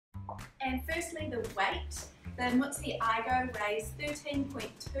And firstly, the weight. The Mutsy Igo weighs 13.2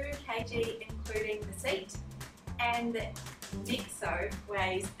 kg including the seat, and the Nexo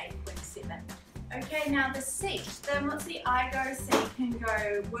weighs 8.7. Okay, now the seat. The Mutsy Igo seat can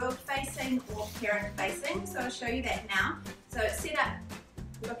go world facing or parent facing, so I'll show you that now. So it's set up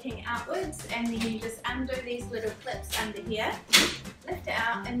looking outwards, and then you just undo these little clips under here, lift it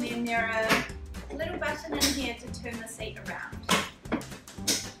out, and then there are a little button in here to turn the seat around.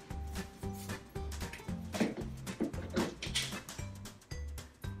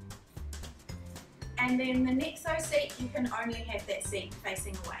 And then the Nexo seat, you can only have that seat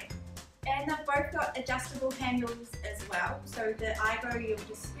facing away. And they've both got adjustable handles as well. So the Igo, you'll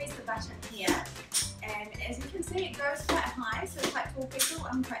just press the button here, and as you can see, it goes quite high. So quite tall people,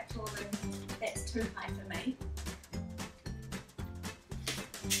 I'm quite tall, and that's too high for me.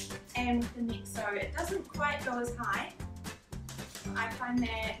 And with the Nexo, it doesn't quite go as high. I find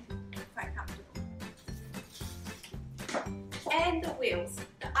that quite comfortable. And the wheels.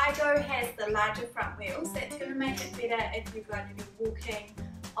 The Igo has the larger front wheels. That's going to make it better if you're going to be walking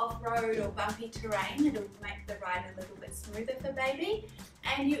off-road or bumpy terrain. It'll make the ride a little bit smoother for baby.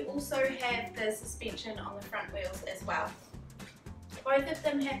 And you also have the suspension on the front wheels as well. Both of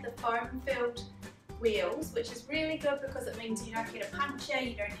them have the foam-filled wheels, which is really good because it means you don't get a puncture,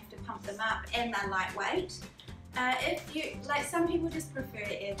 you don't have to pump them up, and they're lightweight. If you, like some people just prefer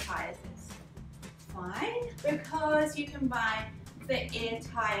air tyres, it's fine, because you can buy the air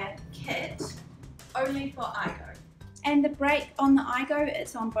tyre kit only for Igo. And the brake on the Igo,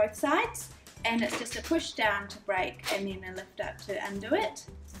 it's on both sides, and it's just a push down to brake and then a lift up to undo it.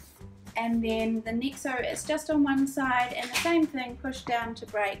 And then the Nexo, it's just on one side, and the same thing, push down to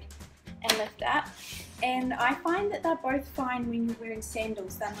brake and lift up. And I find that they're both fine when you're wearing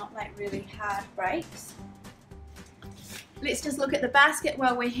sandals. They're not like really hard brakes. Let's just look at the basket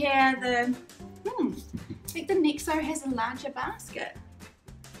while we're here. I think the Nexo has a larger basket.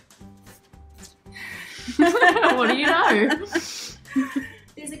 What do you know?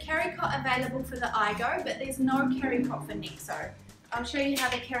 There's a carry cot available for the Igo, but there's no carry cot for Nexo. I'll show you how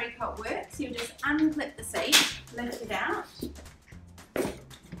the carry cot works. You'll just unclip the seat, lift it out,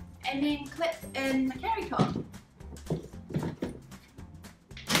 and then clip in the carry cot.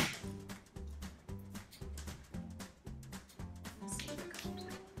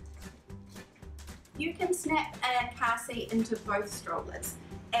 You can snap a car seat into both strollers,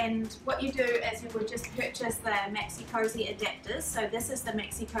 and what you do is you would just purchase the Maxi Cozy adapters. So this is the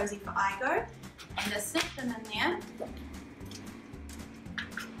Maxi Cozy for Igo, and just snap them in there.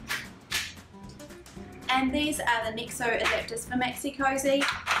 And these are the Nexo adapters for Maxi Cozy.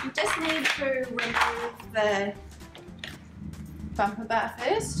 You just need to remove the bumper bar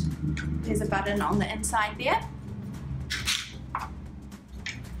first. There's a button on the inside there.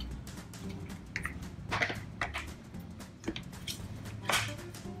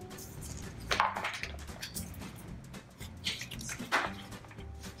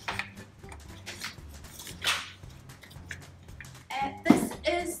 This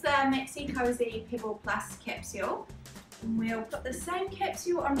is the Maxi Cozy Pebble Plus capsule. We'll put the same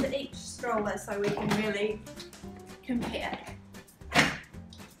capsule onto each stroller so we can really compare.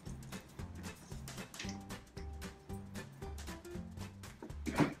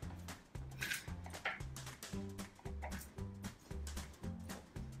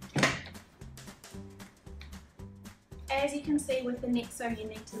 As you can see with the Nexo, you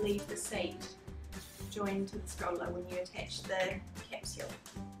need to leave the seat joined to the stroller when you attach the capsule.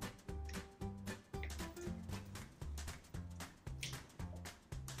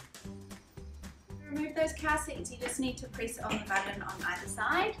 To remove those car seats, you just need to press on the button on either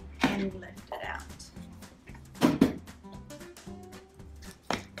side and lift it out.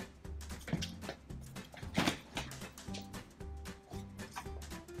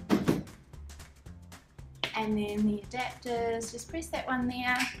 And then the adapters, just press that one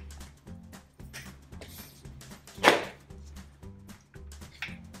there.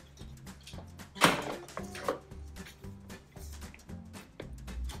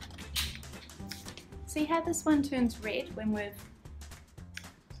 See how this one turns red when we've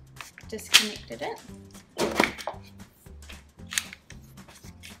disconnected it?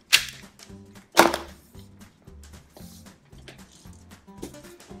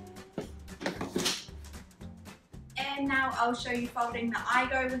 And now I'll show you folding the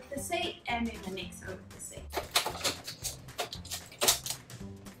Igo with the seat and then the Nexo with the seat.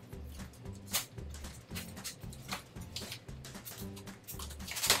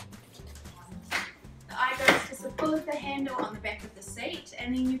 The Igo is just a pull of the handle on the back of the seat,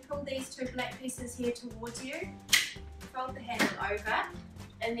 and then you pull these two black pieces here towards you, fold the handle over,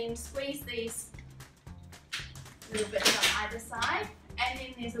 and then squeeze these little bits on either side, and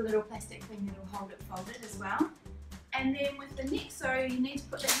then there's a little plastic thing that will hold it folded as well. And then with the Nexo, you need to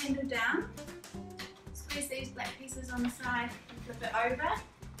put the handle down, squeeze these black pieces on the side, and flip it over.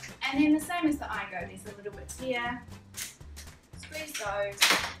 And then the same as the Igo, there's a little bit here, squeeze those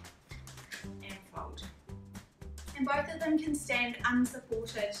and fold. And both of them can stand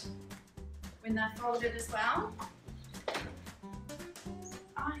unsupported when they're folded as well.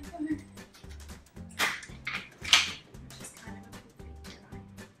 Igo, which is kind of a bit right.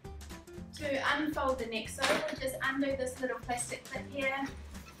 To unfold the Nexo, we'll just undo this little plastic clip here,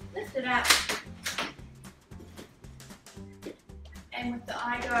 lift it up, and with the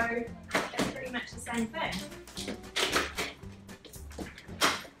Igo, it's pretty much the same thing.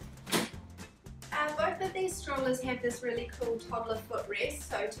 Both of these strollers have this really cool toddler footrest,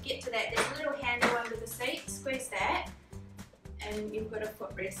 so to get to that, there's a little handle under the seat, squeeze that, and you've got a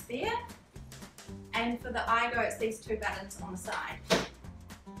footrest there. And for the Igo, it's these two buttons on the side.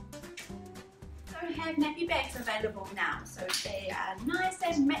 So we have nappy bags available now, so they are nice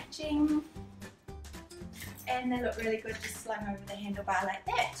and matching, and they look really good just slung over the handlebar like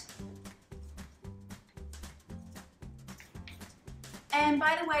that. And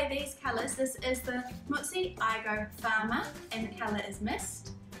by the way, these colours, this is the Mutsy Igo Farmer and the colour is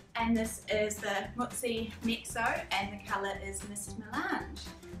Mist, and this is the Mutsy Nexo and the colour is Mist Melange.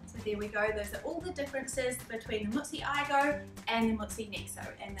 So there we go, those are all the differences between the Mutsy Igo and the Mutsy Nexo,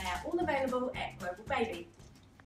 and they are all available at Global Baby.